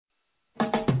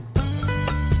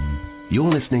You're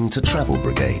listening to Travel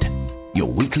Brigade, your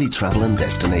weekly travel and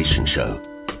destination show.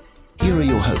 Here are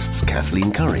your hosts,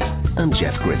 Kathleen Curry and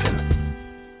Jeff Griffin.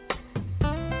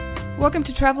 Welcome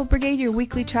to Travel Brigade, your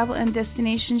weekly travel and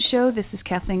destination show. This is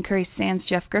Kathleen Curry sans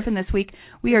Jeff Griffin. This week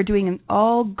we are doing an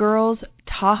all-girls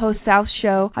Tahoe South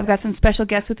show. I've got some special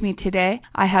guests with me today.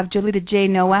 I have Jolita J.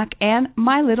 Nowak and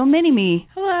my little mini-me.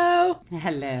 Hello.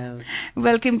 Hello.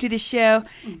 Welcome to the show.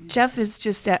 Jeff is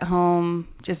just at home,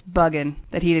 just bugging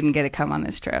that he didn't get to come on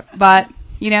this trip. But,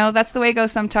 you know, that's the way it goes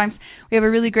sometimes. We have a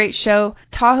really great show.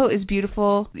 Tahoe is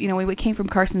beautiful. You know, we came from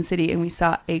Carson City and we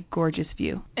saw a gorgeous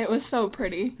view. It was so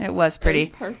pretty. It was pretty.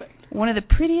 It was perfect. One of the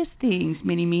prettiest things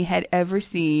Mini-Me had ever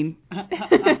seen.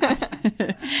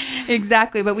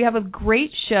 Exactly. But we have a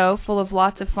great show full of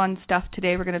lots of fun stuff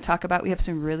today we're going to talk about. We have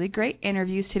some really great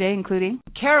interviews today, including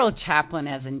Carol Chaplin,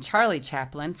 as in Charlie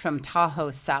Chaplin, from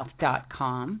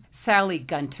TahoeSouth.com, Sally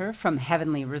Gunter from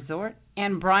Heavenly Resort,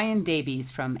 and Brian Davies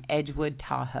from Edgewood,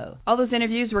 Tahoe. All those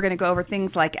interviews, we're going to go over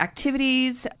things like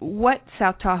activities, what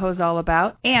South Tahoe is all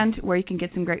about, and where you can get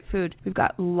some great food. We've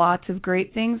got lots of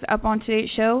great things up on today's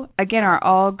show. Again, our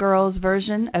all-girls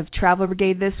version of Travel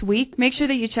Brigade this week. Make sure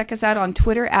that you check us out on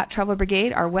Twitter at Travel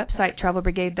Brigade, our website,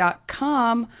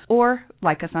 travelbrigade.com, or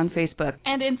like us on Facebook.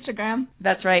 And Instagram.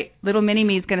 That's right. Little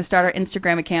Mini-Me is going to start our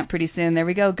Instagram account pretty soon. There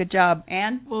we go. Good job.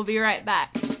 And we'll be right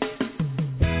back.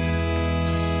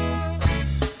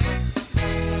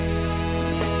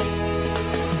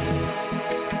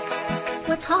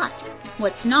 What's hot?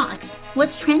 What's not?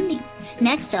 What's trending?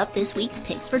 Next up, this week's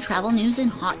picks for travel news and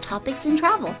hot topics in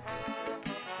travel.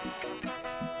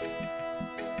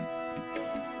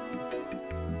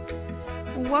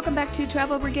 Welcome back to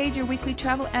Travel Brigade, your weekly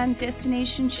travel and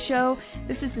destination show.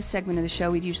 This is the segment of the show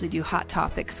we'd usually do hot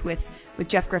topics with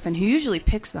Jeff Griffin, who usually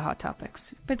picks the hot topics.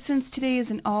 But since today is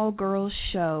an all-girls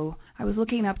show, I was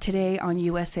looking up today on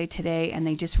USA Today, and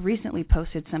they just recently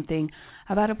posted something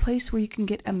about a place where you can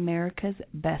get America's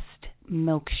best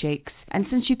milkshakes. And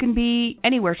since you can be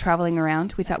anywhere traveling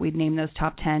around, we thought we'd name those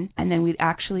top 10, and then we'd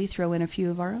actually throw in a few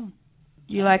of our own.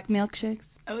 You like milkshakes?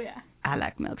 Oh, yeah. I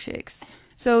like milkshakes.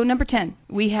 So number 10,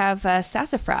 we have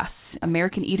Sassafras,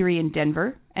 American Eatery in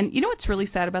Denver. And you know what's really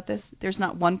sad about this? There's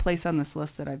not one place on this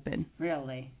list that I've been.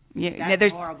 Really? Yeah,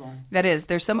 that's horrible. That is.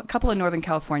 There's a couple in Northern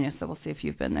California, so we'll see if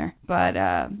you've been there. But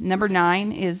number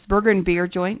 9 is Burger and Beer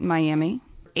Joint in Miami.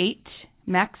 8,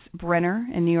 Max Brenner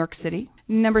in New York City.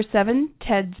 Number 7,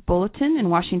 Ted's Bulletin in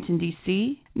Washington,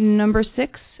 D.C. Number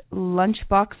 6,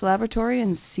 Lunchbox Laboratory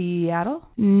in Seattle.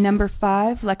 Number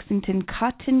 5, Lexington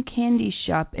Cotton Candy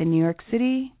Shop in New York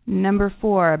City. Number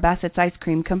 4, Bassett's Ice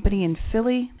Cream Company in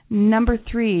Philly. Number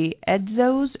 3,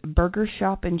 Edzo's Burger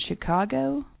Shop in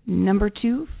Chicago. Number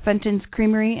 2, Fenton's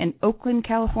Creamery in Oakland,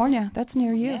 California. That's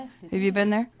near you. Yes, have you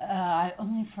been there?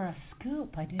 Only for a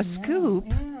scoop. I didn't know. A scoop?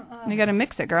 Yeah, You got to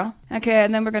mix it, girl. Okay,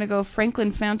 and then we're going to go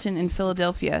Franklin Fountain in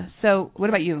Philadelphia. So what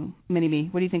about you, Mini-Me?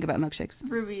 What do you think about milkshakes?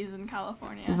 Ruby's in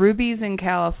California. Ruby's in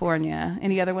California.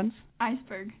 Any other ones?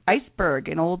 Iceberg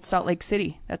in Old Salt Lake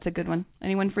City. That's a good one.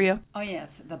 Anyone for you? Oh, yes.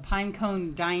 The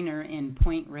Pinecone Diner in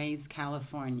Point Reyes,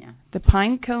 California. The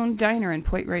Pinecone Diner in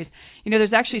Point Reyes. You know,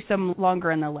 there's actually some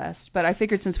longer on the list, but I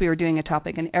figured since we were doing a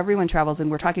topic and everyone travels,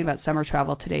 and we're talking about summer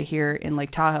travel today here in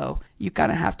Lake Tahoe, you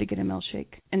kind of have to get a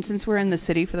milkshake. And since we're in the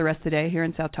city for the rest of the day here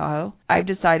in South Tahoe, I've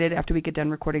decided after we get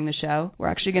done recording the show, we're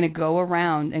actually going to go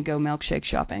around and go milkshake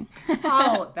shopping.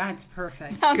 Oh, that's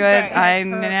perfect. Good. I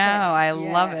know. I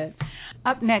love it.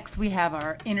 Up next, we have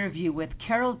our interview with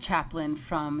Carol Chaplin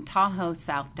from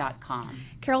TahoeSouth.com.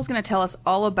 Carol's going to tell us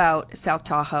all about South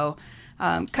Tahoe,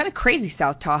 kind of crazy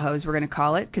South Tahoe is we're going to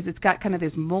call it, because it's got kind of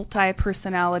this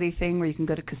multi-personality thing where you can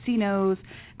go to casinos,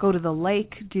 go to the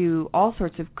lake, do all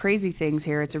sorts of crazy things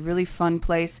here. It's a really fun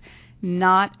place.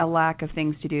 Not a lack of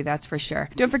things to do, that's for sure.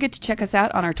 Don't forget to check us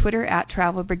out on our Twitter at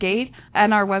Travel Brigade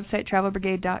and our website,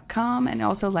 travelbrigade.com, and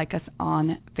also like us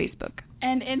on Facebook.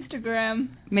 And Instagram.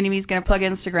 Mini-Me's going to plug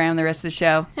Instagram the rest of the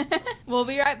show. We'll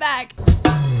be right back.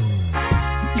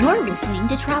 You're listening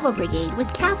to Travel Brigade with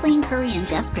Kathleen Curry and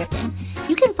Jeff Griffin.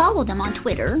 You can follow them on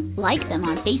Twitter, like them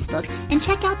on Facebook, and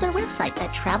check out their website at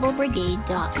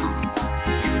travelbrigade.com.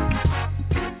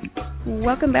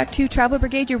 Welcome back to Travel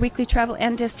Brigade, your weekly travel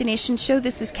and destination show.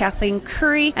 This is Kathleen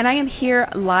Curry, and I am here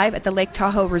live at the Lake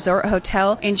Tahoe Resort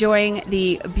Hotel, enjoying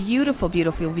the beautiful,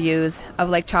 beautiful views of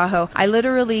Lake Tahoe. I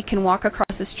literally can walk across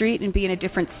the street and be in a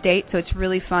different state, so it's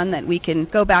really fun that we can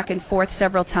go back and forth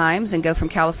several times and go from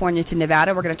California to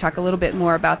Nevada. We're going to talk a little bit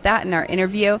more about that in our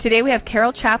interview. Today we have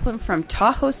Carol Chaplin from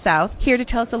Tahoe South here to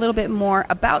tell us a little bit more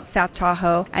about South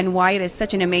Tahoe and why it is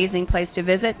such an amazing place to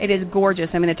visit. It is gorgeous.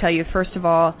 I'm going to tell you, first of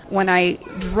all, when I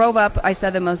I drove up, I saw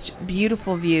the most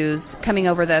beautiful views coming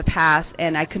over the pass,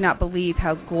 and I could not believe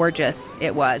how gorgeous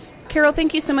it was. Carol,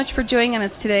 thank you so much for joining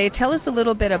us today. Tell us a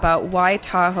little bit about why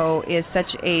Tahoe is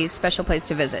such a special place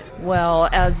to visit. Well,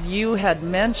 as you had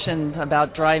mentioned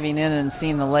about driving in and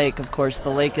seeing the lake, of course, the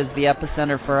lake is the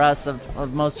epicenter for us of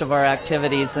most of our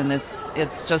activities, and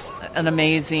it's just an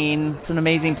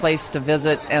amazing place to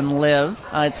visit and live.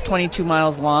 It's 22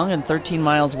 miles long and 13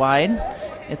 miles wide.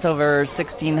 It's over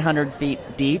 1,600 feet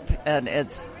deep at its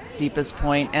deepest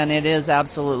point, and it is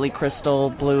absolutely crystal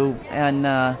blue, and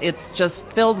it's just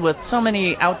filled with so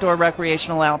many outdoor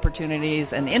recreational opportunities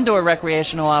and indoor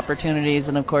recreational opportunities,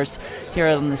 and of course here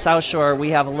on the South Shore we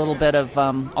have a little bit of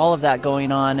all of that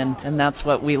going on, and that's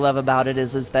what we love about it is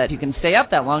that you can stay up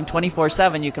that long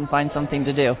 24/7. You can find something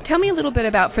to do. Tell me a little bit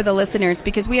about, for the listeners,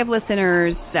 because we have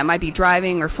listeners that might be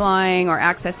driving or flying or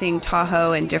accessing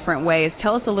Tahoe in different ways.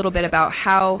 Tell us a little bit about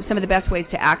how some of the best ways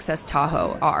to access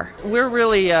Tahoe are. We're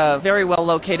really very well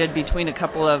located between a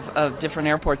couple of different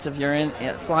airports. If you're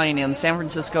flying in, San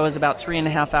Francisco is about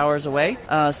 3.5 hours away.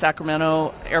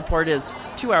 Sacramento Airport is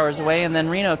 2 hours away, and then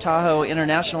Reno Tahoe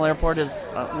International Airport is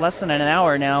less than an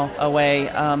hour now away.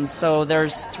 So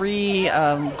there's three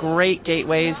great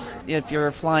gateways if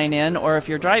you're flying in, or if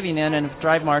you're driving in. And if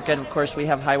drive market, of course, we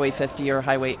have Highway 50 or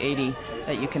Highway 80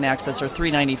 that you can access, or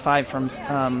 395 from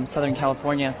Southern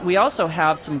California. We also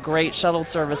have some great shuttle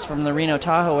service from the Reno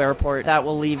Tahoe Airport that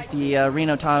will leave the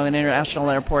Reno Tahoe International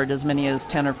Airport as many as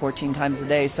 10 or 14 times a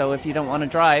day. So if you don't want to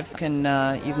drive, you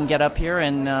can get up here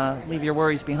and leave your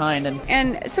worries behind.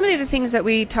 And some of the other things that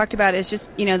we talked about is just,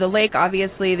 the lake,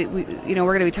 obviously, that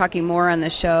we're going to be talking more on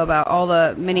this show about all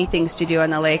the many things to do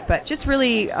on the lake, but just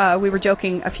really, we were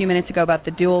joking a few minutes ago about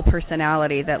the dual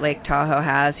personality that Lake Tahoe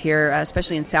has here,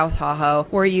 especially in South Tahoe,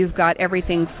 where you've got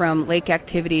everything from lake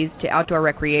activities to outdoor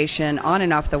recreation on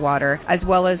and off the water, as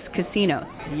well as casinos.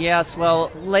 Yes,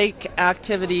 well, lake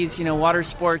activities, water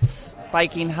sports,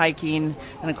 biking, hiking,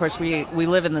 and of course we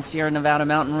live in the Sierra Nevada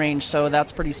mountain range, so that's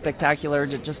pretty spectacular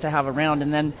just to have around.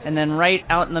 And then right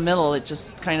out in the middle, it just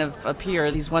kind of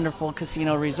appear these wonderful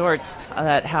casino resorts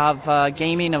that have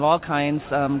gaming of all kinds,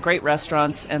 great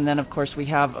restaurants, and then of course we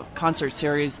have concert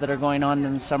series that are going on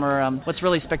in the summer. What's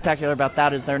really spectacular about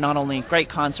that is they're not only great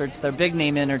concerts, they're big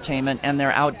name entertainment, and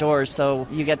they're outdoors, so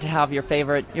you get to have your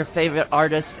favorite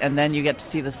artists, and then you get to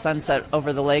see the sunset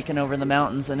over the lake and over the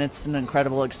mountains, and it's an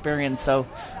incredible experience. So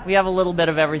we have a little bit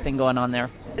of everything going on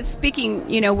there. Speaking,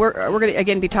 we're going to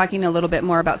again be talking a little bit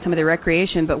more about some of the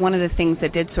recreation, but one of the things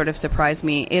that did sort of surprise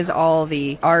me is all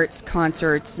the arts,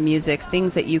 concerts, music,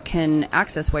 things that you can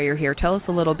access while you're here. Tell us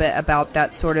a little bit about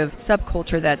that sort of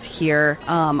subculture that's here.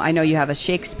 I know you have a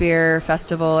Shakespeare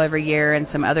festival every year and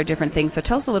some other different things, so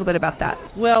tell us a little bit about that.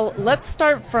 Well, let's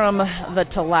start from the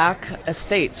Talac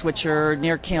Estates, which are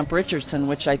near Camp Richardson,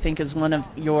 which I think is one of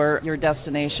your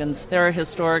destinations. They're a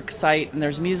historic site, and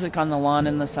there's music on the lawn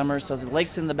in the summer, so the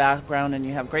lake's in the background, and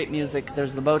you have great music.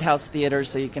 There's the Boathouse Theater,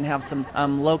 so you can have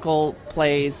some local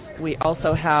plays. We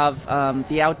also have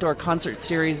the outdoor concert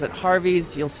series at Harvey's.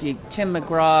 You'll see Tim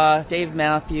McGraw, Dave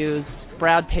Matthews,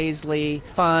 Brad Paisley,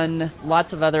 Fun,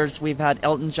 lots of others. We've had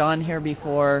Elton John here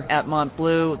before at Mont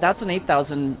Bleu. That's an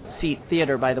 8,000-seat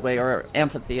theater, by the way, or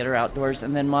amphitheater outdoors.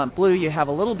 And then Mont Bleu, you have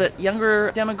a little bit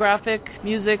younger demographic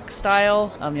music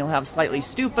style. You'll have Slightly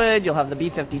Stupid. You'll have the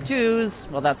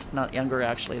B-52s. Well, that's not younger,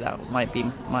 actually. That might be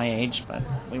my age, but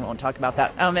we won't talk about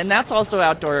that. And that's also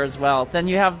outdoor as well. Then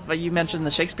you mentioned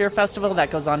the Shakespeare Festival.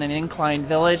 That goes on in Incline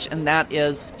Village, and that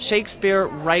is Shakespeare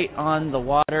right on the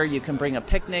water. You can bring a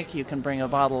picnic, you can bring a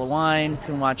bottle of wine, you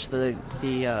can watch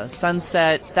the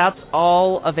sunset. That's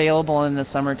all available in the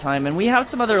summertime. And we have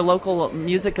some other local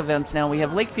music events now. We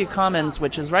have Lakeview Commons,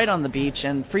 which is right on the beach,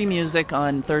 and free music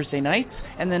on Thursday nights.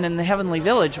 And then in the Heavenly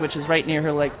Village, which is right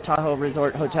near Lake Tahoe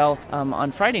Resort Hotel,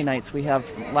 on Friday nights we have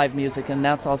live music, and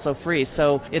that's also free.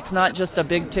 So it's not just a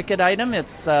big ticket item.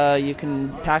 It's you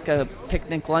can pack a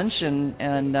picnic lunch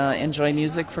and enjoy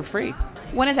music for free.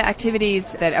 One of the activities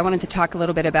that I wanted to talk a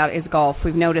little bit about is golf.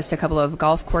 We've noticed a couple of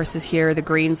golf courses here. The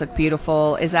greens look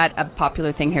beautiful. Is that a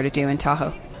popular thing here to do in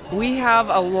Tahoe? We have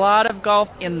a lot of golf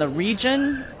in the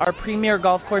region. Our premier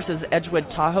golf course is Edgewood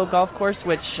Tahoe Golf Course,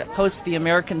 which hosts the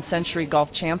American Century Golf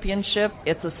Championship.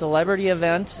 It's a celebrity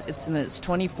event. It's in its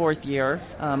 24th year.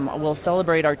 We'll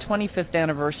celebrate our 25th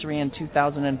anniversary in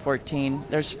 2014.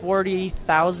 There's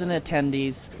 40,000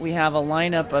 attendees. We have a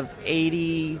lineup of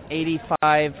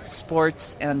 85 sports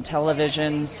and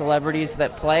television celebrities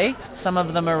that play. Some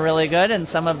of them are really good, and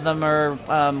some of them are,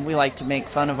 we like to make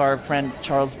fun of our friend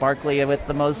Charles Barkley with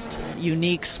the most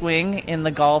unique swing in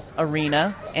the golf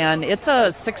arena, and it's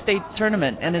a 6-day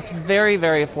tournament, and it's very,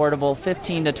 very affordable,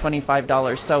 $15 to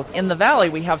 $25. So in the Valley,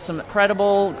 we have some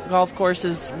incredible golf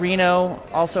courses. Reno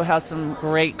also has some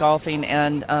great golfing,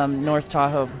 and North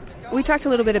Tahoe. We talked a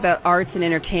little bit about arts and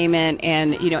entertainment,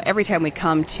 and every time we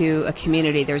come to a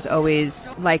community, there's always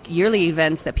like yearly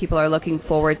events that people are looking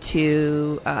forward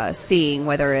to seeing,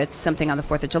 whether it's something on the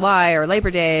 4th of July or Labor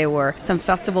Day or some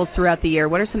festivals throughout the year.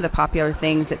 What are some of the popular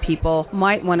things that people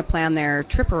might want to plan their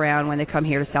trip around when they come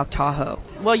here to South Tahoe?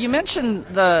 Well, you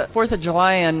mentioned the 4th of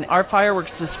July, and our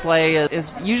fireworks display is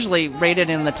usually rated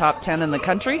in the top 10 in the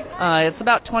country. It's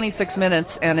about 26 minutes,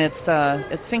 and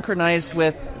it's synchronized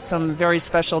with some very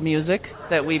special music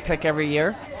that we pick every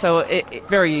year. So it's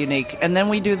very unique. And then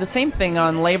we do the same thing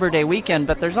on Labor Day weekend,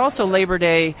 but there's also Labor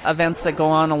Day events that go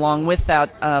on along with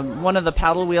that. One of the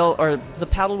paddle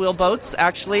wheel boats,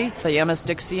 actually, the MS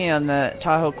Dixie and the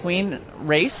Tahoe Queen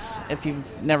race. If you've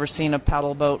never seen a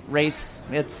paddle boat race,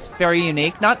 it's very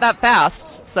unique. Not that fast,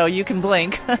 so you can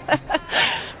blink.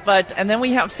 And then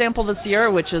we have Sample the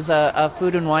Sierra, which is a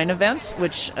food and wine event,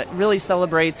 which really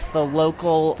celebrates the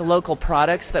local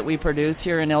products that we produce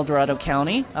here in El Dorado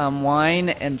County, wine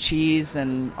and cheese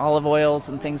and olive oils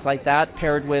and things like that,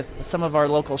 paired with some of our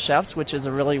local chefs, which is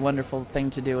a really wonderful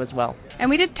thing to do as well. And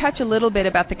we did touch a little bit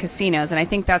about the casinos, and I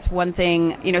think that's one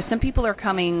thing. Some people are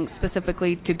coming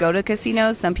specifically to go to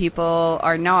casinos, some people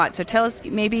are not. So tell us,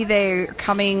 maybe they're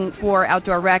coming for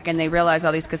outdoor rec and they realize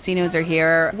all these casinos are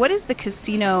here. What is the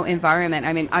casino environment?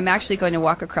 I mean, I'm actually going to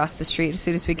walk across the street as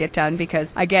soon as we get done because,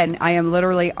 again, I am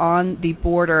literally on the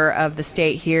border of the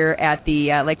state here at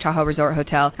the Lake Tahoe Resort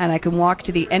Hotel, and I can walk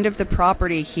to the end of the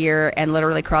property here and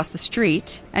literally cross the street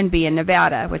and be in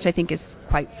Nevada, which I think is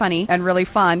quite funny and really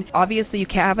fun. Obviously, you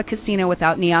can't have a casino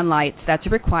without neon lights. That's a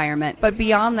requirement. But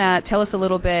beyond that, tell us a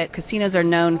little bit. Casinos are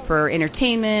known for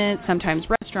entertainment, sometimes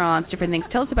restaurants, different things.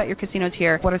 Tell us about your casinos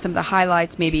here. What are some of the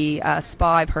highlights? Maybe a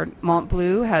spa. I've heard Mont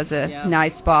Bleu has a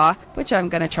nice spa, which I'm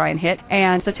going to try and hit.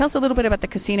 And so tell us a little bit about the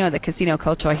casino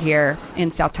culture here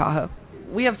in South Tahoe.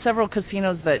 We have several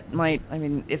casinos that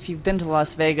if you've been to Las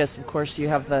Vegas, of course, you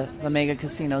have the mega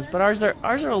casinos, but ours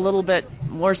are a little bit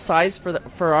more size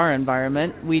for our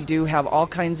environment. We do have all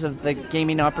kinds of the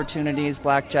gaming opportunities,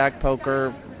 blackjack,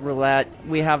 poker, roulette.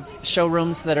 We have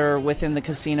showrooms that are within the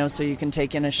casino so you can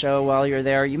take in a show while you're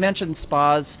there. You mentioned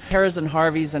spas. Harrah's and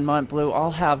Harvey's and Mont Bleu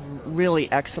all have really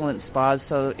excellent spas.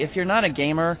 So if you're not a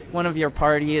gamer, one of your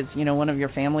party is, one of your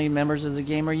family members is a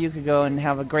gamer, you could go and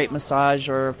have a great massage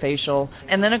or a facial.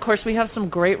 And then, of course, we have some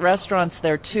great restaurants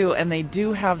there, too, and they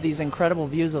do have these incredible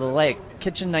views of the lake.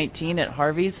 Kitchen 19 at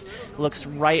Harvey's looks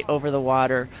right over the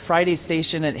water. Friday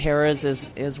Station at Harrah's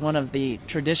is one of the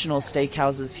traditional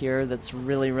steakhouses here that's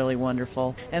really, really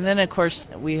wonderful. And then, of course,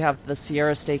 we have the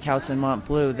Sierra Steakhouse in Mont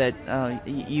Bleu that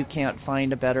you can't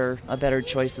find a better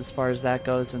choice as far as that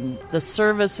goes. And the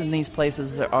service in these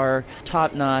places are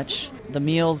top-notch. The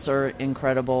meals are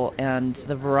incredible, and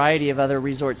the variety of other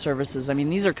resort services. I mean,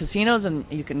 these are casinos, and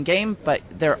you can game, but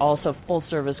they're also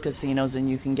full-service casinos, and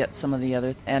you can get some of the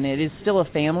other. And it is still a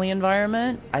family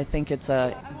environment. I think it's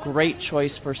a great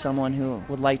choice for someone who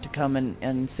would like to come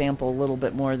and sample a little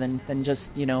bit more than just,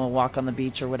 a walk on the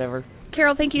beach or whatever.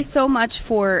 Carol, thank you so much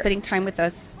for spending time with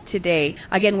us today.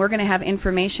 Again, we're going to have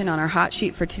information on our hot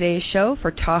sheet for today's show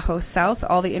for Tahoe South,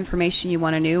 all the information you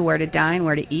want to know, where to dine,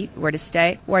 where to eat, where to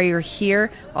stay, where you're here,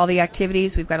 all the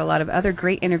activities. We've got a lot of other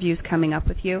great interviews coming up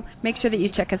with you. Make sure that you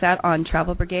check us out on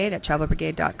Travel Brigade at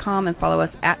travelbrigade.com and follow us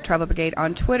at Travel Brigade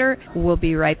on Twitter. We'll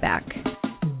be right back.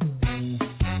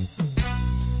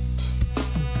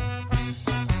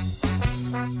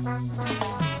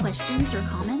 Questions or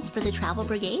comments for the Travel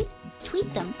Brigade?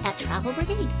 Tweet them at Travel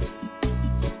Brigade.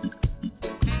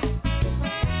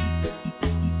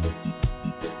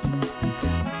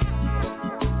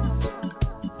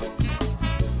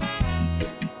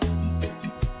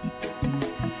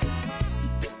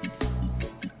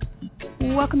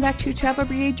 Welcome back to Travel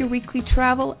Brigade, your weekly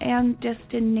travel and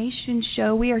destination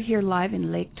show. We are here live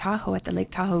in Lake Tahoe at the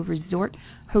Lake Tahoe Resort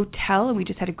Hotel, and we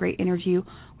just had a great interview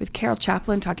with Carol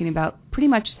Chaplin talking about pretty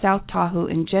much South Tahoe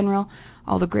in general,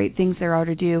 all the great things there are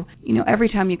to do. Every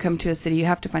time you come to a city, you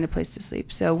have to find a place to sleep.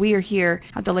 So we are here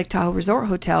at the Lake Tahoe Resort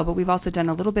Hotel, but we've also done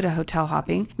a little bit of hotel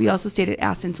hopping. We also stayed at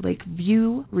Aston's Lake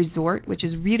View Resort, which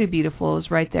is really beautiful. It's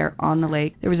right there on the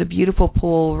lake. There was a beautiful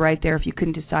pool right there. If you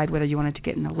couldn't decide whether you wanted to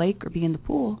get in the lake or be in the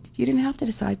pool, you didn't have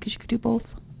to decide because you could do both.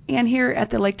 And here at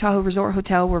the Lake Tahoe Resort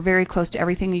Hotel, we're very close to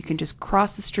everything. You can just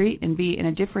cross the street and be in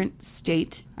a different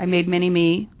state. I made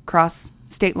me cross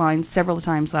state lines several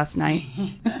times last night,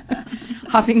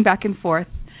 hopping back and forth.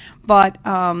 But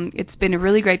it's been a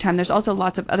really great time. There's also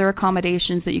lots of other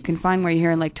accommodations that you can find where you're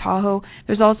here in Lake Tahoe.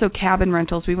 There's also cabin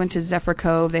rentals. We went to Zephyr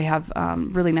Cove. They have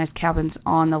really nice cabins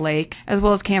on the lake, as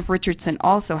well as Camp Richardson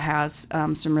also has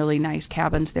some really nice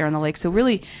cabins there on the lake. So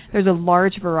really, there's a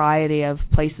large variety of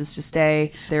places to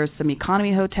stay. There's some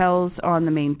economy hotels on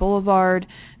the main boulevard.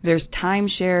 There's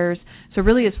timeshares. So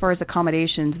really, as far as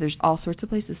accommodations, there's all sorts of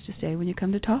places to stay when you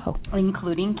come to Tahoe.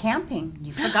 Including camping.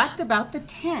 You forgot about the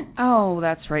tent. Oh,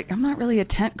 that's right. I'm not really a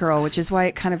tent girl, which is why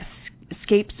it kind of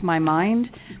escapes my mind.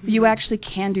 You actually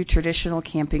can do traditional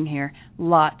camping here.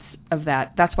 Lots of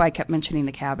that. That's why I kept mentioning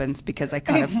the cabins, because I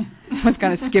kind of was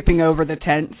kind of skipping over the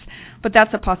tents. But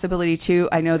that's a possibility too.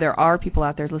 I know there are people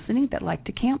out there listening that like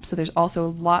to camp, so there's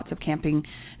also lots of camping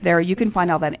there. You can find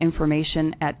all that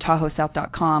information at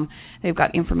TahoeSouth.com. They've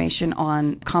got information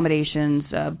on accommodations,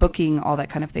 booking, all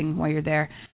that kind of thing while you're there.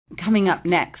 Coming up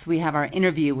next, we have our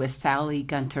interview with Sally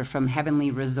Gunter from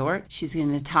Heavenly Resort. She's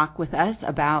going to talk with us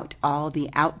about all the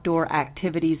outdoor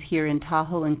activities here in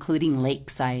Tahoe, including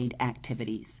lakeside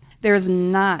activities. There's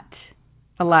not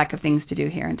a lack of things to do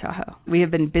here in Tahoe. We have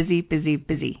been busy,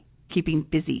 keeping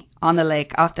busy on the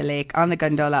lake, off the lake, on the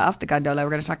gondola, off the gondola. We're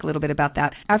going to talk a little bit about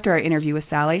that after our interview with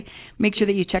Sally. Make sure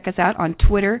that you check us out on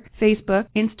Twitter, Facebook,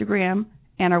 Instagram,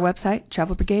 and our website,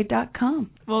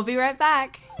 travelbrigade.com. We'll be right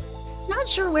back. Not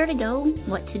sure where to go,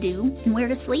 what to do, and where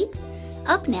to sleep?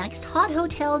 Up next, hot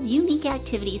hotels, unique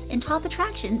activities, and top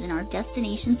attractions in our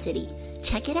destination city.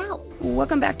 Check it out.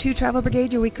 Welcome back to Travel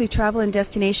Brigade, your weekly travel and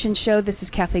destination show. This is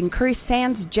Kathleen Curry,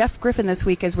 sans Jeff Griffin this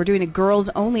week, as we're doing a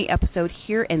girls-only episode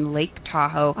here in Lake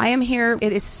Tahoe. I am here.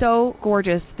 It is so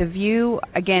gorgeous. The view,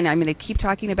 again, I'm going to keep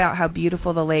talking about how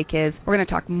beautiful the lake is. We're going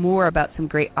to talk more about some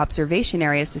great observation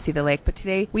areas to see the lake. But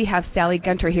today we have Sally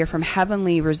Gunter here from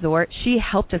Heavenly Resort. She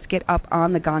helped us get up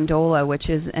on the gondola, which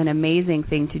is an amazing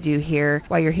thing to do here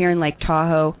while you're here in Lake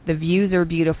Tahoe. The views are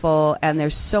beautiful, and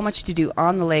there's so much to do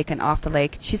on the lake and off the lake.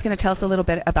 She's going to tell us a little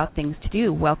bit about things to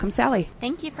do. Welcome, Sally.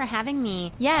 Thank you for having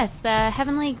me. Yes, the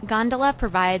Heavenly Gondola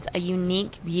provides a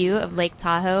unique view of Lake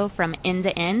Tahoe from end to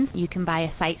end. You can buy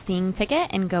a sightseeing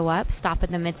ticket and go up, stop at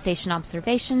the mid-station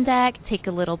observation deck, take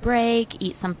a little break,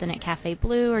 eat something at Cafe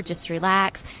Blue, or just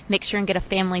relax. Make sure and get a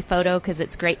family photo because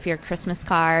it's great for your Christmas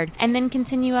card. And then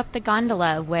continue up the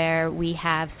gondola where we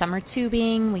have summer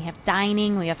tubing, we have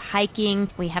dining, we have hiking,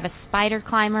 we have a spider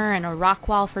climber and a rock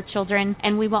wall for children.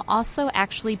 And we will also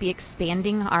actually be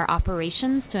expanding our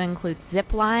operations to include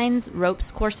zip lines, ropes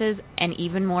courses, and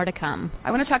even more to come.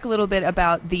 I want to talk a little bit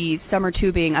about the summer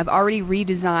tubing. I've already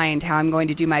redesigned how I'm going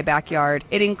to do my backyard.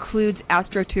 It includes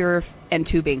AstroTurf and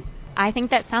tubing. I think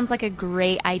that sounds like a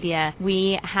great idea.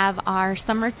 We have our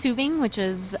summer tubing, which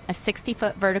is a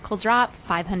 60-foot vertical drop,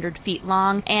 500 feet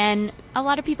long, and a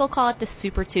lot of people call it the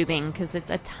super tubing because it's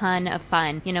a ton of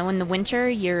fun. You know, in the winter,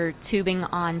 you're tubing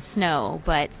on snow,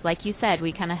 but like you said,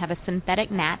 we kind of have a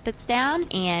synthetic mat that's down,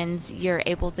 and you're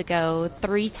able to go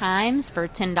 3 times for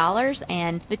 $10,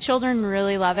 and the children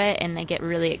really love it, and they get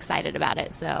really excited about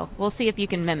it. So we'll see if you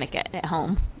can mimic it at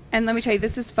home. And let me tell you,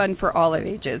 this is fun for all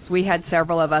ages. We had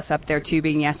several of us up there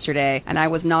tubing yesterday, and I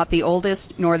was not the oldest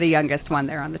nor the youngest one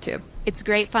there on the tube. It's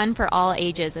great fun for all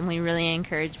ages, and we really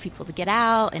encourage people to get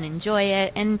out and enjoy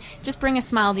it and just bring a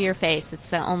smile to your face. It's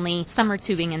the only summer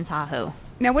tubing in Tahoe.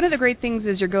 Now, one of the great things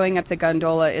as you're going up the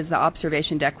gondola is the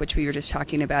observation deck, which we were just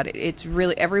talking about. It's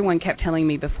really, everyone kept telling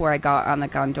me before I got on the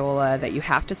gondola that you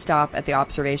have to stop at the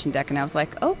observation deck, and I was like,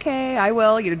 okay, I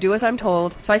will, do as I'm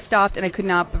told. So I stopped, and I could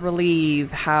not believe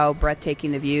how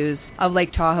breathtaking the views of Lake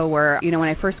Tahoe were. When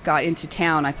I first got into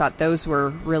town, I thought those were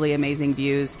really amazing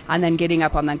views. And then getting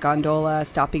up on the gondola,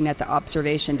 stopping at the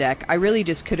observation deck, I really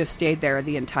just could have stayed there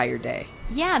the entire day.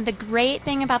 Yeah, the great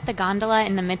thing about the gondola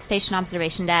and the mid-station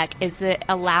observation deck is it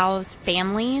allows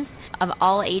families of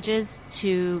all ages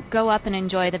to go up and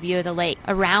enjoy the view of the lake.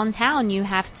 Around town, you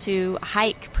have to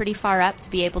hike pretty far up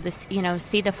to be able to,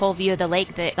 see the full view of the lake.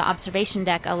 The observation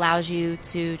deck allows you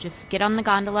to just get on the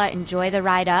gondola, enjoy the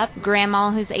ride up.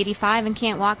 Grandma, who's 85 and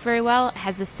can't walk very well,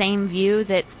 has the same view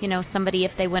that, somebody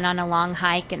if they went on a long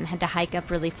hike and had to hike up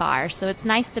really far. So it's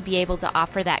nice to be able to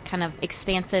offer that kind of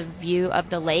expansive view of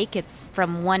the lake. It's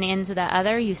from one end to the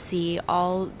other. You see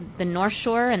all the North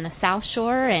Shore and the South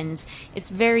Shore, and it's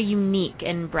very unique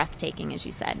and breathtaking, as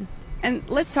you said. And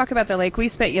let's talk about the lake.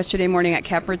 We spent yesterday morning at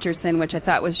Camp Richardson, which I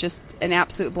thought was just an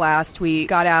absolute blast. We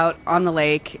got out on the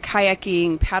lake,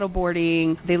 kayaking,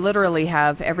 paddleboarding. They literally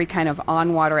have every kind of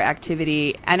on-water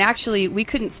activity. And actually, we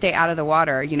couldn't stay out of the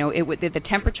water. You know, the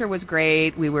temperature was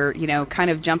great. We were, you know, kind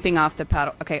of jumping off the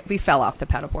paddle. Okay, we fell off the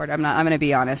paddleboard. I'm going to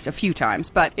be honest, a few times.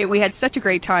 But we had such a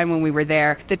great time when we were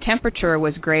there. The temperature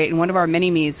was great, and one of our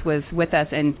mini-me's was with us,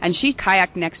 and she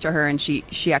kayaked next to her, and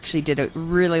she actually did a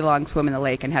really long swim in the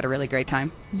lake and had a really great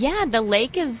time. Yeah, the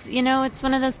lake is, you know, it's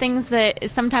one of those things that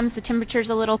sometimes the temperature's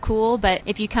a little cool, but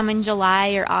if you come in July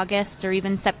or August or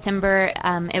even September,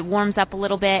 it warms up a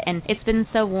little bit, and it's been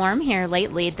so warm here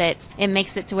lately that it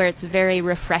makes it to where it's very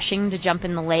refreshing to jump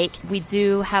in the lake. We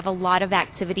do have a lot of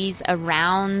activities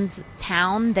around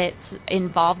town that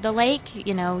involve the lake.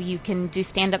 You know, you can do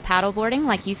stand-up paddleboarding,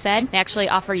 like you said. They actually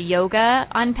offer yoga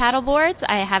on paddleboards.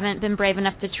 I haven't been brave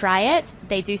enough to try it.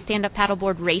 They do stand-up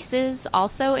paddleboard races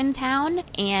also in town,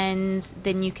 and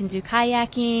then you can do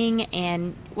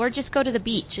kayaking or just go to the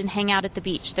beach and hang out at the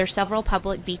beach. There's several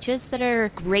public beaches that are a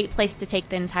great place to take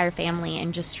the entire family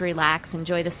and just relax,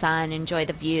 enjoy the sun, enjoy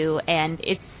the view, and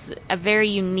it's a very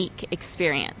unique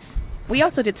experience. We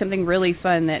also did something really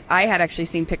fun that I had actually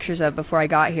seen pictures of before I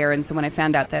got here, and so when I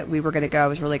found out that we were going to go, I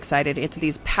was really excited. It's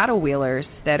these paddle wheelers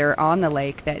that are on the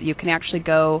lake that you can actually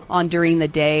go on during the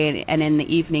day and in the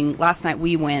evening. Last night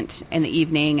we went in the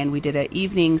evening, and we did an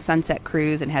evening sunset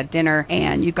cruise and had dinner,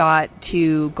 and you got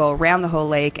to go around the whole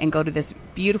lake and go to this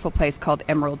beautiful place called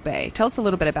Emerald Bay. Tell us a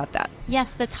little bit about that. Yes,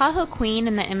 the Tahoe Queen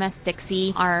and the MS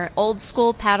Dixie are old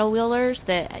school paddle wheelers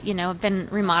that, you know, have been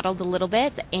remodeled a little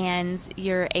bit, and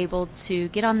you're able to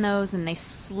get on those, and they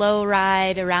slow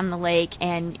ride around the lake,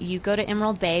 and you go to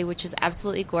Emerald Bay, which is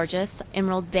absolutely gorgeous.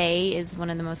 Emerald Bay is one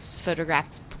of the most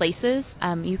photographed places.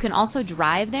 You can also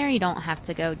drive there. You don't have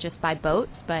to go just by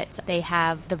boats, but they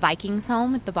have the Vikings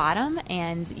home at the bottom,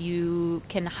 and you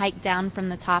can hike down from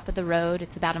the top of the road.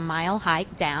 It's about a mile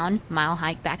hike down, mile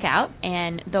hike back out,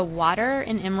 and the water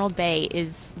in Emerald Bay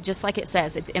is just like it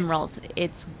says. It's emerald.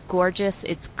 It's gorgeous.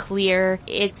 It's clear.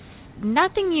 It's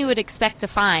nothing you would expect to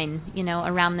find, you know,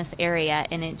 around this area,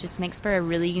 and it just makes for a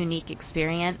really unique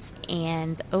experience.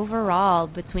 And overall,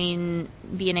 between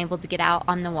being able to get out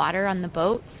on the water on the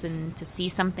boats and to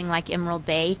see something like Emerald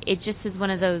Bay, it just is one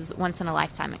of those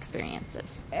once-in-a-lifetime experiences.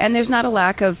 And there's not a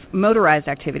lack of motorized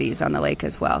activities on the lake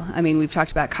as well. I mean, we've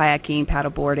talked about kayaking,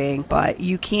 paddleboarding, but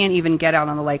you can't even get out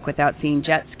on the lake without seeing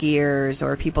jet skiers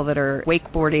or people that are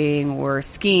wakeboarding or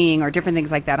skiing or different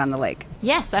things like that on the lake.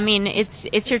 Yes, I mean,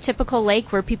 it's your typical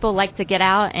lake where people like to get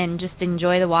out and just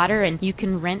enjoy the water, and you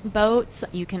can rent boats.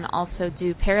 You can also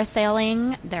do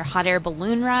parasailing. There are hot air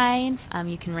balloon rides.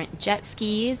 You can rent jet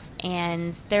skis,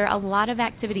 and there are a lot of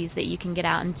activities that you can get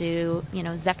out and do. You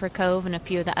know, Zephyr Cove and a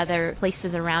few of the other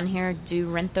places around here do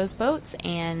rent those boats,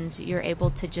 and you're able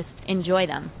to just enjoy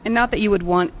them. And not that you would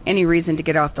want any reason to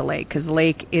get off the lake, because the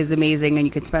lake is amazing and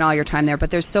you can spend all your time there, but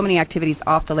there's so many activities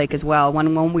off the lake as well.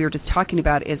 One we were just talking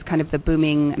about is kind of the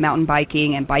booming mountain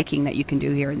biking and biking that you can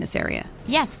do here in this area.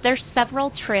 Yes, there's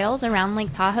several trails around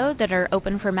Lake Tahoe that are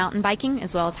open for mountain biking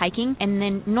as well as hiking, and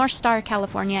then North Star,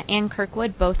 California and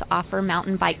Kirkwood both offer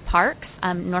mountain bike parks.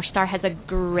 North Star has a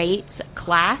great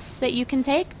class that you can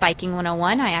take, Biking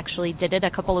 101. I actually did it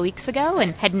a couple of weeks ago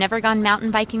and had never gone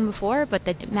mountain biking before, but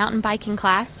the mountain biking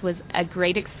class was a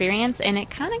great experience, and it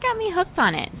kind of got me hooked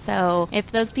on it. So if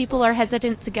those people are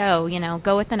hesitant to go, you know,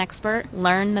 go with an expert,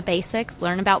 learn the basics,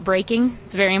 learn about braking,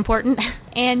 it's very important,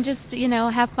 and just, you know,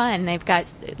 have fun. They've got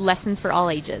lessons for all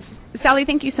ages. Sally,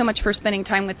 thank you so much for spending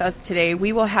time with us today.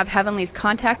 We will have Heavenly's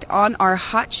contact on our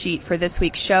hot sheet for this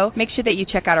week's show. Make sure that you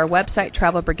check out our website,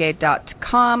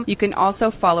 travelbrigade.com. You can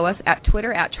also follow us at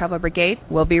Twitter at Travel Brigade.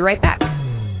 We'll be right back.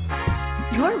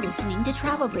 You're listening to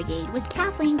Travel Brigade with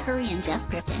Kathleen Curry and Jeff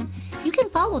Griffin. You can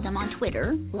follow them on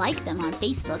Twitter, like them on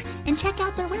Facebook, and check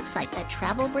out their website at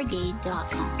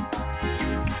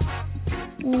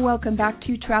travelbrigade.com. Welcome back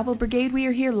to Travel Brigade. We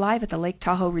are here live at the Lake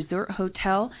Tahoe Resort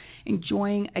Hotel,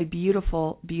 enjoying a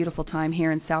beautiful, beautiful time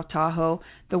here in South Tahoe.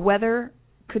 The weather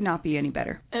could not be any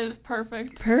better. It was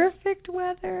perfect. Perfect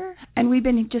weather. And we've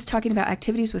been just talking about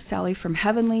activities with Sally from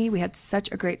Heavenly. We had such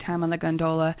a great time on the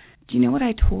gondola. Do you know what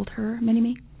I told her,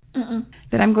 Minnie?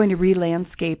 That I'm going to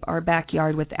re-landscape our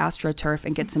backyard with AstroTurf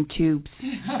and get some tubes.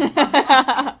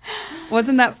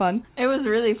 Wasn't that fun? It was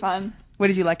really fun. What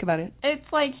did you like about it? It's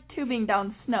like tubing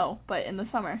down snow, but in the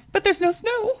summer. But there's no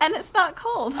snow. And it's not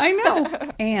cold. I know.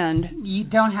 And you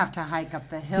don't have to hike up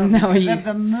the hill because of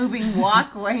the moving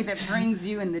walkway that brings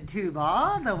you in the tube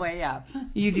all the way up.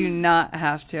 You do not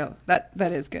have to. That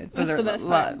is good. Those are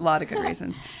a lot of good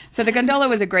reasons. So the gondola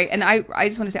was a great, and I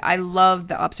just want to say I love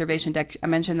the observation deck. I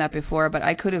mentioned that before, but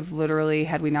I could have literally,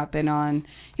 had we not been on,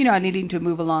 needing to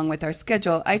move along with our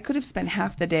schedule, I could have spent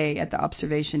half the day at the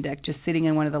observation deck just sitting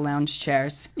in one of the lounge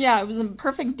chairs. Yeah, it was a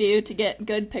perfect view to get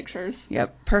good pictures.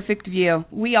 Yep, perfect view.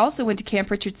 We also went to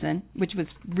Camp Richardson, which was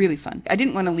really fun. I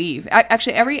didn't want to leave.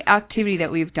 Actually, every activity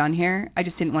that we've done here, I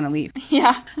just didn't want to leave.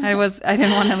 Yeah. I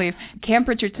didn't want to leave. Camp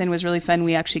Richardson was really fun.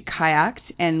 We actually kayaked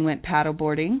and went paddle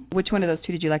boarding. Which one of those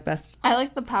two did you like best? I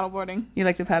like the paddleboarding. You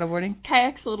like the paddleboarding?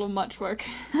 Kayak's a little much work.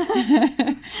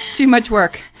 Too much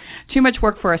work. Too much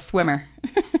work for a swimmer.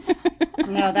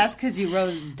 No, that's because you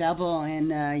rose double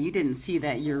and you didn't see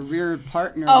that your rear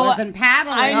partner wasn't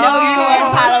paddling. I know you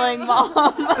were paddling, Mom.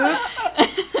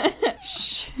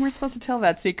 We're supposed to tell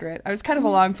that secret. I was kind of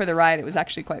along for the ride. It was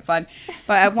actually quite fun.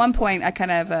 But at one point, I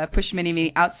kind of pushed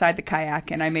Minnie outside the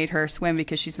kayak, and I made her swim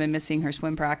because she's been missing her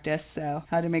swim practice. So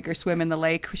how to make her swim in the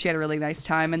lake. She had a really nice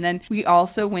time. And then we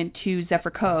also went to Zephyr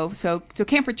Cove. So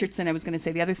Camp Richardson, I was going to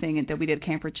say the other thing that we did at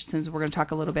Camp Richardson, we're going to talk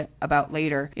a little bit about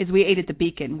later, is we ate at the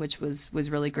Beacon, which was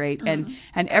really great. Mm-hmm.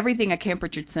 And everything at Camp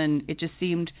Richardson, it just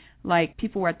seemed like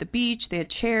people were at the beach. They had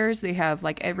chairs. They have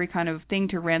like every kind of thing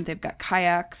to rent. They've got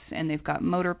kayaks, and they've got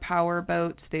motor power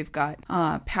boats. They've got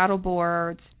paddle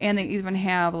boards, and they even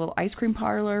have a little ice cream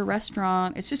parlor,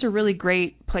 restaurant. It's just a really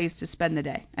great place to spend the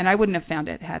day. And I wouldn't have found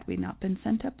it had we not been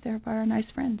sent up there by our nice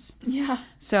friends. Yeah.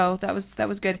 So that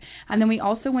was good. And then we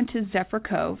also went to Zephyr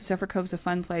Cove. Zephyr Cove's a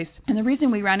fun place. And the reason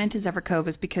we ran into Zephyr Cove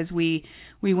is because we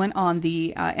went on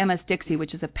the MS Dixie,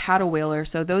 which is a paddle wheeler.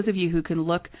 So those of you who can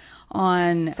look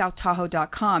on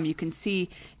SouthTahoe.com, you can see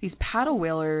these paddle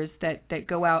wheelers that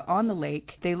go out on the lake.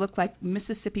 They look like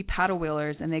Mississippi paddle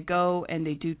wheelers, and they go and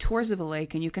they do tours of the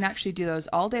lake, and you can actually do those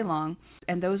all day long.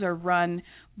 And those are run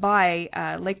by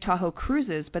Lake Tahoe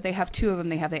Cruises, but they have two of them.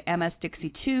 They have the MS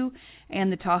Dixie 2 and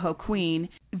the Tahoe Queen.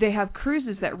 They have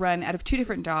cruises that run out of two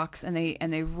different docks, and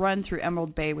they run through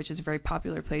Emerald Bay, which is a very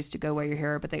popular place to go while you're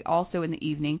here. But they also in the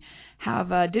evening have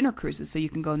dinner cruises, so you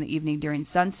can go in the evening during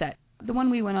sunset. The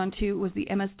one we went on to was the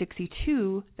MS Dixie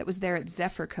 2 that was there at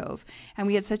Zephyr Cove. And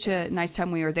we had such a nice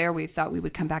time we were there, we thought we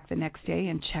would come back the next day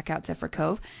and check out Zephyr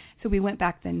Cove. So we went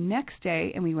back the next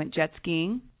day and we went jet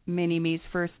skiing. Mini-me's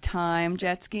first time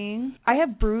jet skiing. I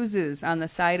have bruises on the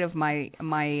side of my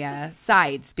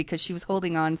sides because she was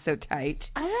holding on so tight.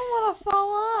 I don't want to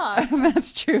fall off. That's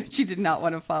true. She did not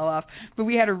want to fall off. But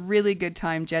we had a really good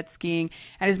time jet skiing.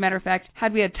 And as a matter of fact,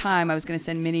 had we had time, I was going to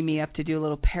send Mini-me up to do a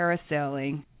little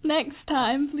parasailing. Next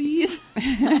time, please.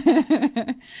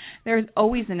 There's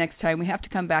always the next time. We have to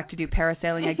come back to do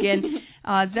parasailing again.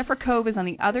 Zephyr Cove is on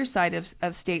the other side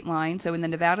of state line, so in the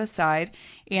Nevada side,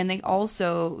 and they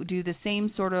also do the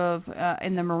same sort of,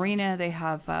 in the marina, they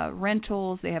have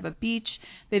rentals, they have a beach.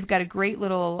 They've got a great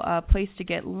little place to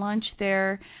get lunch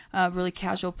there, really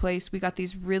casual place. We got these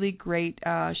really great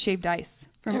shaved ice.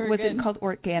 Was it called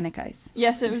organic ice?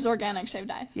 Yes, it was organic shaved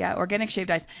ice. Yeah, organic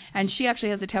shaved ice. And she actually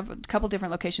has a couple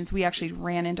different locations. We actually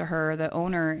ran into her, the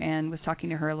owner, and was talking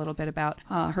to her a little bit about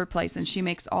her place. And she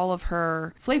makes all of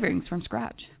her flavorings from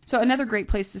scratch. So another great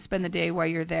place to spend the day while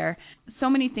you're there. So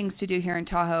many things to do here in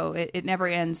Tahoe. It never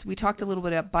ends. We talked a little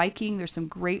bit about biking. There's some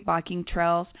great biking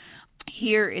trails.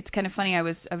 Here, it's kind of funny. I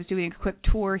was doing a quick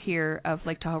tour here of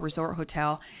Lake Tahoe Resort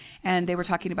Hotel, and they were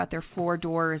talking about their 4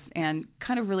 doors and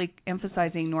kind of really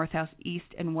emphasizing north, south, east,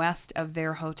 and west of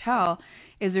their hotel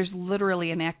is there's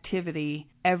literally an activity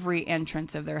every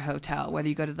entrance of their hotel. Whether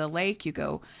you go to the lake, you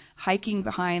go hiking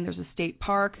behind, there's a state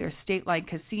park, there's state-like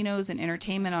casinos and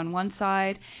entertainment on one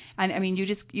side. And, I mean,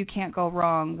 you can't go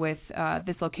wrong with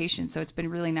this location. So it's been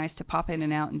really nice to pop in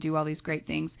and out and do all these great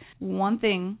things. One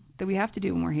thing that we have to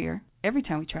do when we're here, every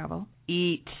time we travel,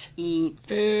 eat.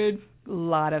 Food. A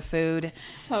lot of food.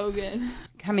 So good.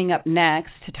 Coming up next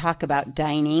to talk about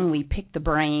dining, we picked the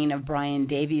brain of Brian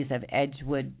Davies of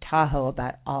Edgewood, Tahoe,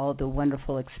 about all the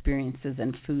wonderful experiences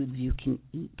and foods you can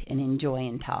eat and enjoy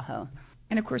in Tahoe.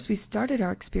 And, of course, we started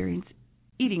our experience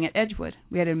eating at Edgewood.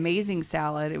 We had an amazing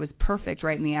salad. It was perfect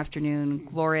right in the afternoon.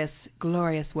 Glorious,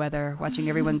 glorious weather, watching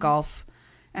everyone golf,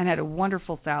 and had a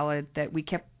wonderful salad that we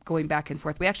kept going back and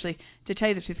forth. We actually, to tell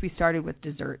you the truth, we started with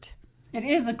dessert. It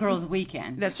is a girls'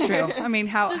 weekend. That's true. I mean,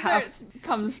 how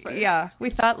comes first. Yeah, we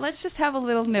thought let's just have a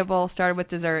little nibble. Started with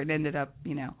dessert and ended up,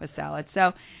 with salad.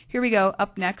 So here we go.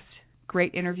 Up next,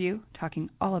 great interview talking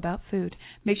all about food.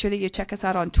 Make sure that you check us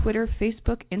out on Twitter,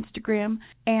 Facebook, Instagram,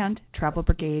 and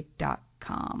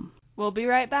TravelBrigade.com. We'll be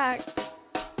right back.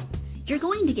 You're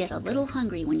going to get a little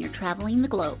hungry when you're traveling the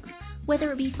globe.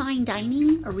 Whether it be fine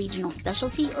dining, a regional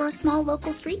specialty, or a small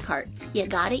local street cart, you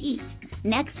gotta eat.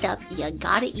 Next up, you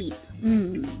gotta eat.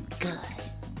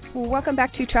 Good. Well, welcome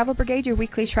back to Travel Brigade, your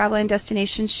weekly travel and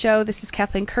destination show. This is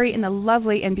Kathleen Curry in the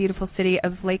lovely and beautiful city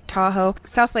of Lake Tahoe,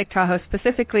 South Lake Tahoe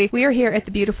specifically. We are here at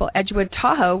the beautiful Edgewood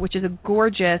Tahoe, which is a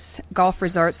gorgeous golf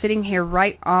resort sitting here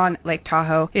right on Lake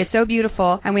Tahoe. It is so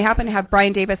beautiful, and we happen to have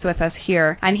Brian Davis with us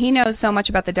here, and he knows so much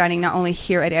about the dining not only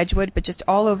here at Edgewood, but just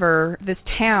all over this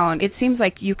town. It seems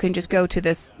like you can just go to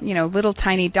this, little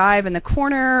tiny dive in the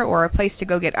corner, or a place to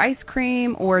go get ice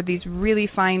cream, or these really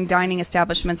fine dining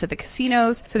establishments at the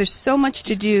casinos. So there's so much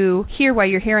to do here while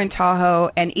you're here in Tahoe,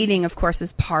 and eating, of course, is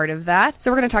part of that.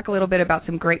 So we're going to talk a little bit about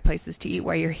some great places to eat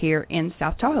while you're here in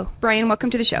South Tahoe. Brian,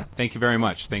 welcome to the show. Thank you very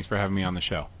much. Thanks for having me on the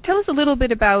show. Tell us a little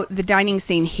bit about the dining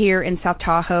scene here in South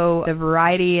Tahoe, the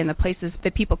variety and the places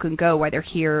that people can go while they're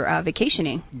here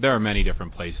vacationing. There are many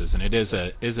different places, and it is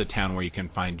a town where you can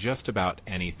find just about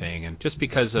anything. And just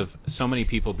because of so many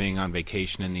people being on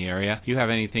vacation in the area, you have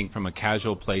anything from a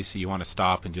casual place that you want to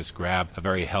stop and just grab a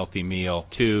very healthy meal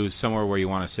to somewhere where you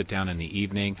want to sit down in the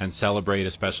evening and celebrate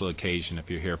a special occasion. If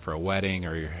you're here for a wedding,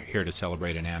 or you're here to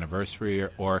celebrate an anniversary,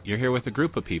 or you're here with a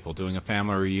group of people doing a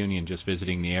family reunion, just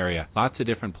visiting the area. Lots of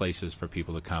different places for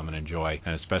people to come and enjoy,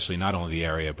 and especially not only the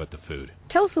area but the food.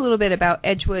 Tell us a little bit about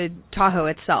Edgewood Tahoe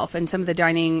itself and some of the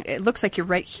dining. It looks like you're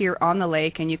right here on the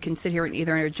lake, and you can sit here and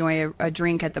either enjoy a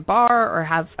drink at the bar or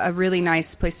have a really nice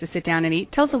place to sit down and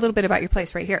eat. Tell us a little bit about your place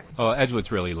right here. Well,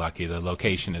 Edgewood's really lucky. The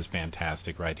location is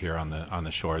fantastic right here on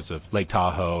the shores of Lake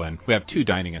Tahoe, and we have two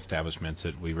dining establishments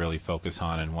that we really focus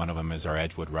on, and one of them is our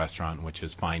Edgewood restaurant, which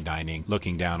is fine dining,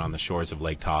 looking down on the shores of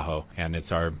Lake Tahoe, and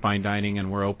it's our fine dining,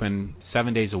 and we're open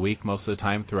 7 days a week most of the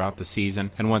time throughout the season,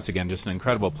 and once again, just an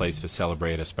incredible place to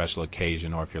celebrate a special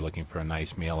occasion, or if you're looking for a nice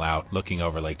meal out, looking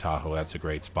over Lake Tahoe, that's a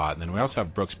great spot. And then we also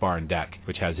have Brooks Bar and Deck,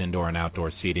 which has indoor and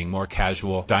outdoor seating, more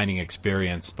casual dining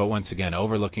experience, but once again,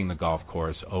 overlooking the golf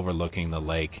course, overlooking the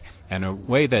lake. And a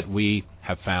way that we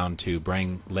have found to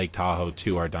bring Lake Tahoe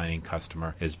to our dining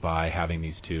customer is by having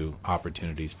these two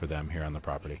opportunities for them here on the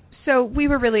property. So we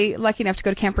were really lucky enough to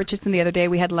go to Camp Richardson the other day.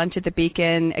 We had lunch at the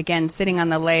Beacon, again, sitting on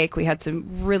the lake. We had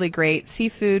some really great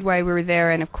seafood while we were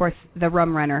there, and, of course, the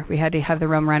rum runner. We had to have the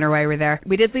rum runner while we were there.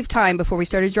 We did leave time before we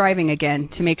started driving again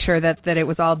to make sure that it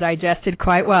was all digested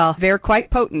quite well. They're quite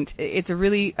potent. It's a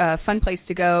really fun place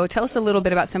to go. Tell us a little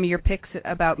bit about some of your picks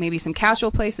about maybe some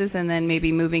casual places and then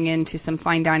maybe moving into some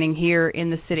fine dining here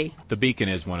in the city. The Beacon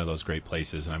is one of those great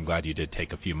places, and I'm glad you did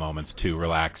take a few moments to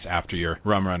relax after your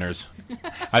rum runners.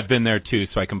 I've been there too,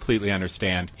 so I completely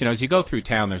understand. As you go through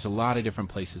town, there's a lot of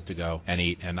different places to go and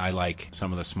eat, and I like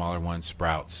some of the smaller ones.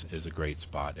 Sprouts is a great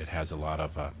spot. It has a lot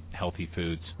of healthy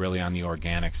foods, really on the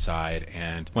organic side,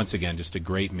 and once again, just a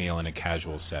great meal in a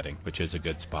casual setting, which is a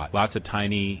good spot. Lots of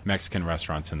tiny Mexican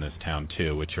restaurants in this town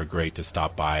too, which are great to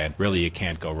stop by, and really you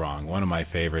can't go wrong. One of my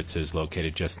favorites is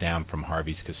located just down from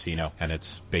Harvey's Casino, and it's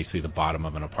basically the bottom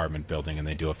of an apartment building, and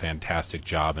they do a fantastic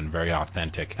job and very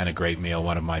authentic and a great meal.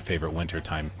 One of my favorite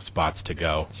wintertime spots to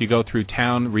go. So you go through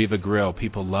town, Riva Grill.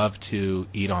 People love to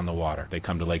eat on the water. They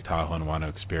come to Lake Tahoe and want to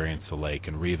experience the lake,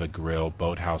 and Riva Grill,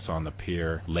 Boathouse on the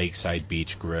Pier, Lakeside Beach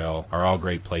Grill are all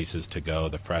great places to go.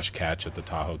 The Fresh Catch at the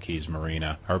Tahoe Keys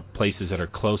Marina are places that are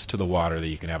close to the water that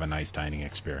you can have a nice dining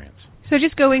experience. So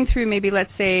just going through maybe,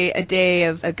 let's say, a day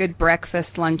of a good breakfast,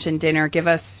 lunch, and dinner, give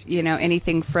us,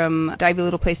 anything from a divey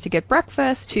little place to get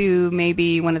breakfast to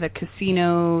maybe one of the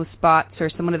casino spots or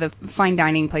some one of the fine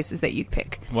dining places that you'd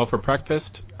pick. Well, for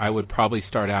breakfast, I would probably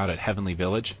start out at Heavenly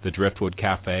Village. The Driftwood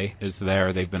Cafe is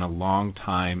there. They've been a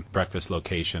long-time breakfast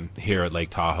location here at Lake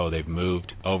Tahoe. They've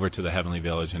moved over to the Heavenly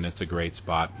Village, and it's a great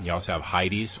spot. You also have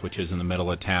Heidi's, which is in the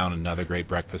middle of town, another great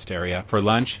breakfast area. For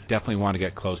lunch, definitely want to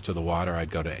get close to the water.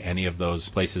 I'd go to any of those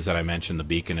places that I mentioned. The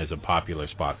Beacon is a popular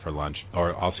spot for lunch.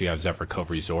 Or also you have Zephyr Cove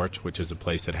Resort, which is a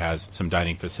place that has some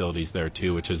dining facilities there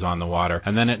too, which is on the water.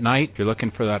 And then at night, if you're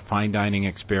looking for that fine dining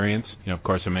experience, of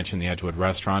course I mentioned the Edgewood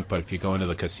restaurant, but if you go into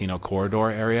the Casino Corridor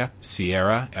area,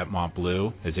 Sierra at Mont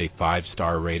Bleu is a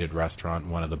 5-star rated restaurant,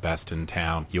 one of the best in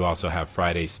town. You also have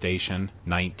Friday Station,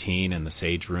 19 in the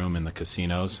Sage Room in the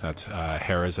casinos. That's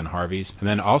Harrah's and Harvey's. And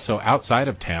then also outside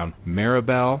of town,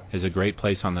 Maribel is a great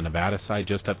place on the Nevada side,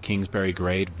 just up Kingsbury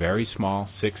Grade, very small,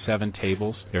 6-7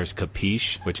 tables. There's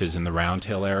Capiche, which is in the Round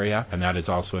Hill area, and that is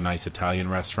also a nice Italian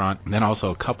restaurant. And then also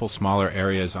a couple smaller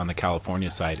areas on the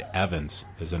California side. Evans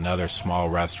is another small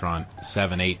restaurant,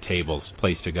 7-8 tables,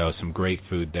 place to go, some great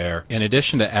food there. In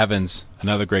addition to Evans,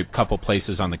 another great couple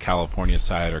places on the California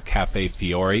side are Cafe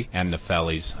Fiore and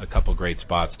Nefelli's, a couple great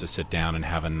spots to sit down and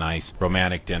have a nice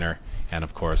romantic dinner, and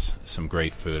of course some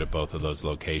great food at both of those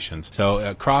locations. So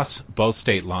across both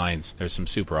state lines, there's some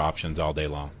super options all day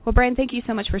long. Well, Brian, thank you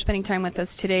so much for spending time with us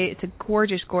today. It's a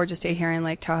gorgeous, gorgeous day here in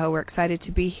Lake Tahoe. We're excited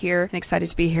to be here and excited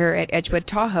to be here at Edgewood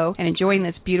Tahoe and enjoying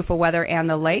this beautiful weather and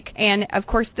the lake. And, of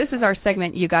course, this is our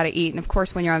segment, You Gotta Eat. And, of course,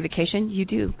 when you're on vacation, you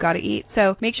do gotta eat.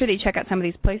 So make sure that you check out some of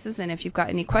these places. And if you've got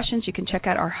any questions, you can check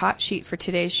out our hot sheet for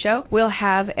today's show. We'll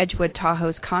have Edgewood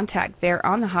Tahoe's contact there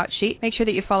on the hot sheet. Make sure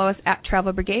that you follow us at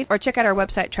Travel Brigade or check out our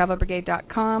website,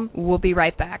 travelbrigade.com. We'll be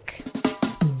right back.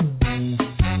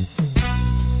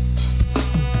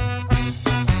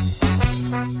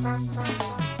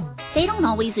 They don't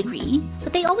always agree,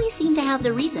 but they always seem to have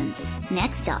their reasons.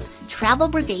 Next up, Travel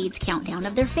Brigade's countdown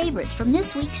of their favorites from this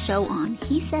week's show on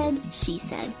He Said, She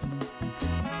Said.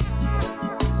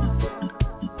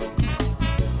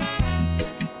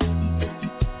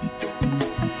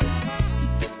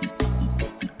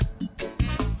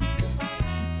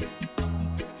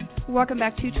 Welcome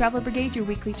back to Travel Brigade, your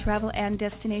weekly travel and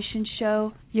destination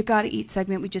show. You Gotta Eat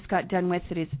segment we just got done with.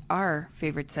 It is our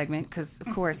favorite segment because,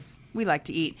 of course, we like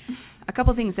to eat. A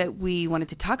couple things that we wanted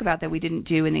to talk about that we didn't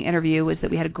do in the interview was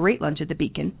that we had a great lunch at the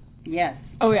Beacon. Yes.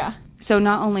 Oh, yeah. So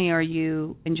not only are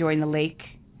you enjoying the lake,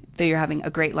 that you're having a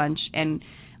great lunch, and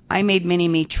I made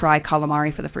Mini-Me try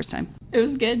calamari for the first time. It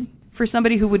was good. For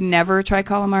somebody who would never try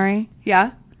calamari,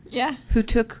 yeah? Yeah. Who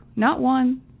took not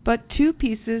one, but 2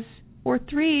 pieces or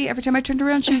 3. Every time I turned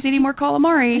around, she was eating more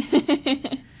calamari.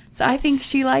 So I think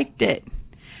she liked it.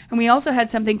 And we also had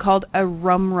something called a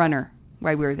rum runner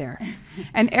while we were there.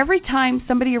 And every time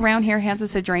somebody around here hands us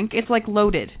a drink, it's like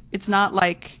loaded. It's not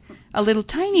like a little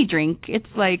tiny drink. It's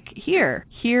like, here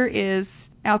is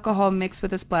alcohol mixed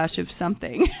with a splash of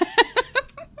something.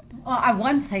 Well, I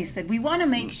once I said we want to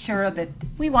make sure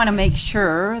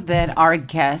that our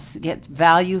guests get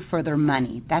value for their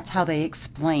money. That's how they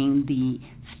explain the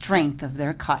strength of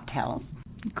their cocktails.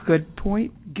 Good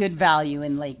point. Good value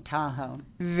in Lake Tahoe.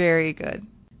 Very good.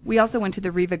 We also went to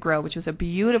the Riva Grill, which was a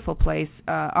beautiful place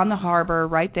on the harbor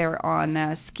right there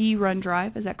on Ski Run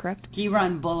Drive. Is that correct? Ski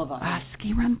Run Boulevard.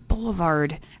 Ski Run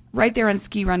Boulevard. Right there on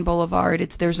Ski Run Boulevard.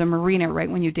 There's a marina right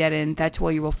when you get in. That's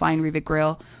where you will find Riva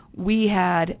Grill. We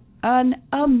had an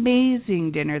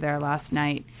amazing dinner there last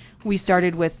night. We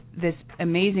started with this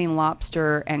amazing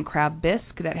lobster and crab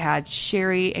bisque that had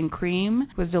sherry and cream.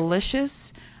 It was delicious.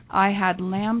 I had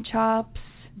lamb chops.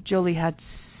 Jolie had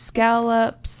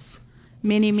scallops.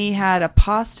 Mini-Me had a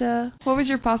pasta. What was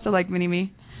your pasta like,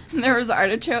 Mini-Me? There was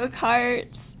artichoke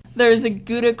hearts. There was a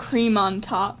Gouda cream on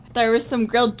top. There was some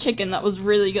grilled chicken that was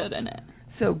really good in it.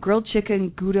 So grilled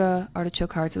chicken, Gouda,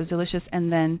 artichoke hearts. It was delicious.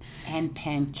 And then... And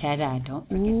pancetta. Don't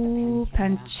forget the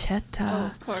pancetta. pancetta.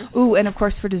 Oh, of course. Ooh, and of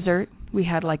course for dessert, we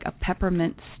had like a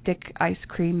peppermint stick ice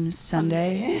cream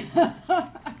sundae.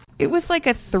 It was like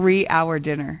a 3-hour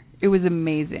dinner. It was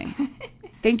amazing.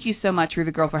 Thank you so much,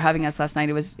 Riva Girl, for having us last night.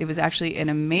 It was actually an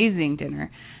amazing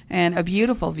dinner and a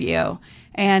beautiful view.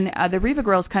 And the Riva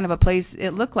Grill is kind of a place,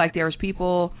 it looked like there was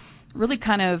people really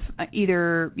kind of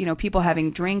either, people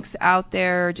having drinks out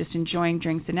there, just enjoying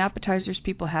drinks and appetizers,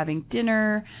 people having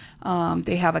dinner.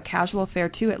 They have a casual fare,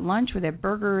 too, at lunch where they have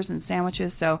burgers and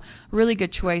sandwiches. So really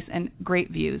good choice and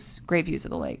great views of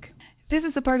the lake. This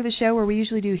is the part of the show where we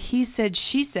usually do He Said,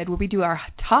 She Said, where we do our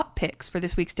top picks for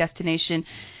this week's destination.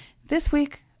 This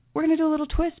week, we're going to do a little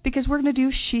twist because we're going to do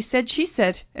She Said, She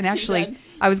Said. And actually,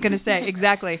 I was going to say,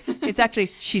 exactly, it's actually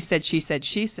She Said, She Said,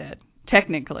 She Said,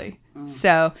 technically.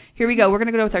 So here we go. We're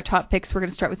going to go with our top picks. We're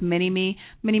going to start with Mini-Me.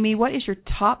 Mini-Me, what is your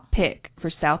top pick for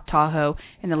South Tahoe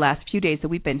in the last few days that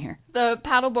we've been here? The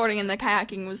paddleboarding and the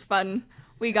kayaking was fun.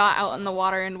 We got out in the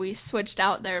water and we switched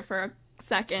out there for a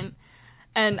second.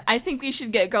 And I think we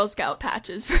should get Girl Scout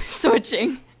patches for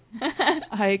switching.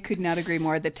 I could not agree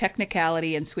more. The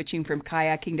technicality in switching from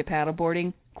kayaking to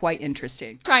paddleboarding, quite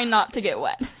interesting. Trying not to get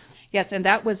wet. Yes, and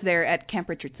that was there at Camp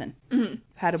Richardson. Mm-hmm.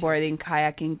 Paddleboarding,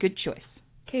 kayaking, good choice.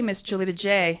 Okay, Miss Jolita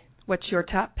J., what's your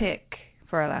top pick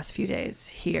for our last few days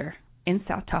here in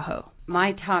South Tahoe?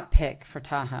 My top pick for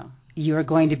Tahoe, you're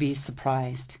going to be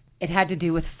surprised. It had to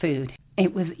do with food.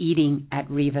 It was eating at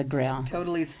Riva Grill.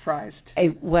 Totally surprised.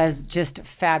 It was just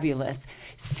fabulous.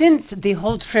 Since the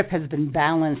whole trip has been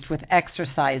balanced with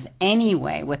exercise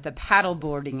anyway, with the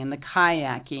paddleboarding and the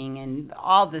kayaking and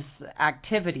all this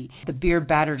activity, the beer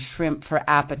battered shrimp for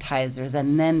appetizers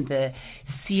and then the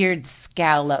seared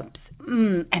scallops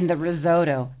and the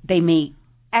risotto. They made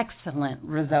excellent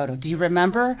risotto. Do you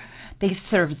remember? They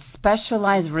served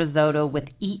specialized risotto with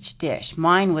each dish.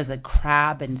 Mine was a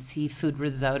crab and seafood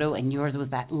risotto, and yours was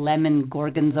that lemon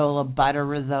gorgonzola butter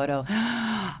risotto.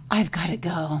 I've got to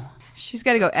go. She's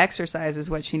got to go exercise is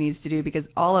what she needs to do, because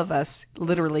all of us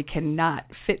literally cannot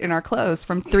fit in our clothes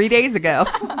from 3 days ago.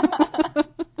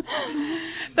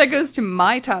 That goes to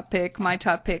my top pick. My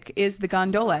top pick is the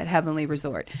gondola at Heavenly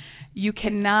Resort. You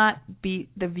cannot beat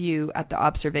the view at the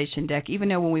observation deck. Even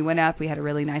though when we went up, we had a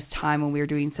really nice time when we were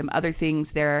doing some other things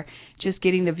there. Just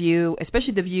getting the view,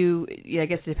 especially the view, I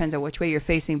guess it depends on which way you're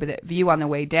facing, but the view on the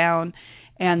way down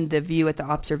and the view at the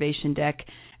observation deck.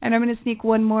 And I'm going to sneak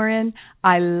one more in.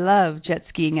 I love jet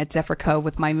skiing at Zephyr Cove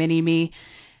with my mini-me.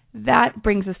 That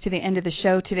brings us to the end of the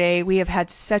show today. We have had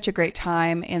such a great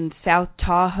time in South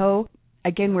Tahoe.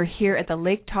 Again, we're here at the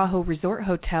Lake Tahoe Resort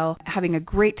Hotel having a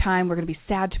great time. We're going to be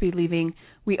sad to be leaving.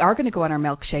 We are going to go on our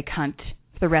milkshake hunt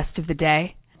for the rest of the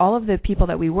day. All of the people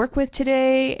that we work with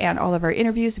today and all of our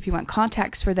interviews, if you want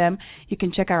contacts for them, you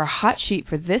can check our hot sheet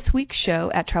for this week's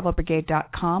show at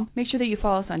travelbrigade.com. Make sure that you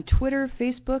follow us on Twitter,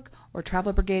 Facebook, or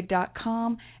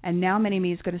travelbrigade.com. And now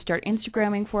Mini-Me is going to start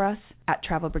Instagramming for us at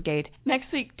Travel Brigade.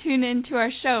 Next week, tune in to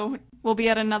our show. We'll be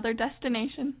at another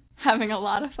destination, having a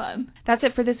lot of fun. That's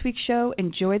it for this week's show.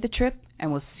 Enjoy the trip,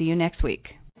 and we'll see you next week.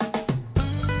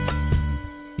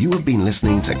 You have been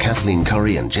listening to Kathleen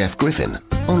Curry and Jeff Griffin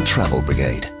on Travel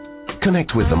Brigade.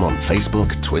 Connect with them on Facebook,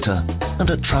 Twitter, and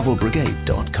at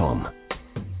travelbrigade.com.